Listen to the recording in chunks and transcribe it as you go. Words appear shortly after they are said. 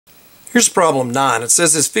Here's problem 9. It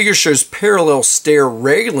says this figure shows parallel stair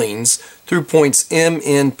railings through points M,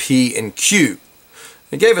 N, P, and Q.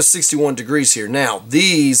 It gave us 61 degrees here. Now,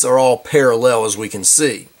 these are all parallel as we can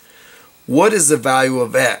see. What is the value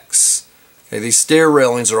of X? Okay, these stair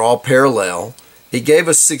railings are all parallel. It gave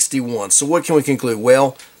us 61. So what can we conclude?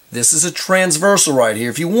 Well, this is a transversal right here.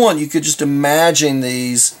 If you want, you could just imagine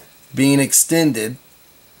these being extended,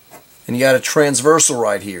 and you got a transversal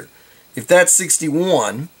right here. If that's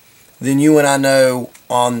 61, then you and I know,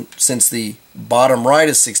 since the bottom right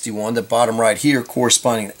is 61, the bottom right here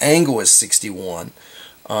corresponding angle is 61.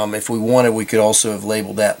 If we wanted, we could also have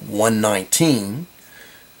labeled that 119.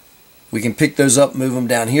 We can pick those up, move them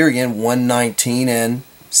down here again, 119 and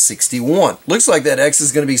 61. Looks like that X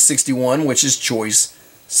is going to be 61, which is choice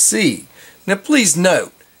C. Now please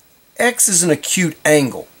note, X is an acute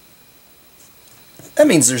angle. That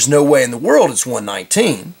means there's no way in the world it's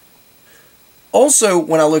 119. Also,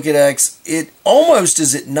 when I look at X, it almost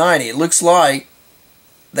is at 90. It looks like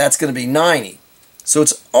that's going to be 90. So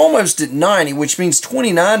it's almost at 90, which means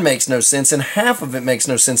 29 makes no sense, and half of it makes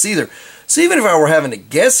no sense either. So even if I were having to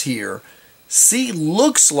guess here, C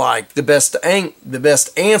looks like the best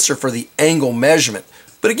answer for the angle measurement.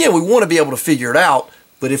 But again, we want to be able to figure it out.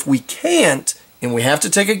 But if we can't, and we have to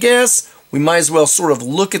take a guess, we might as well sort of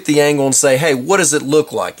look at the angle and say, hey, what does it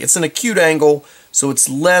look like? It's an acute angle, so it's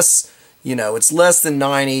less, it's less than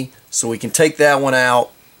 90, so we can take that one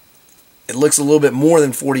out. It looks a little bit more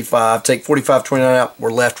than 45. Take 45, 29 out,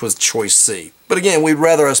 we're left with choice C. But again, we'd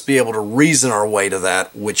rather us be able to reason our way to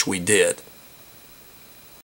that, which we did.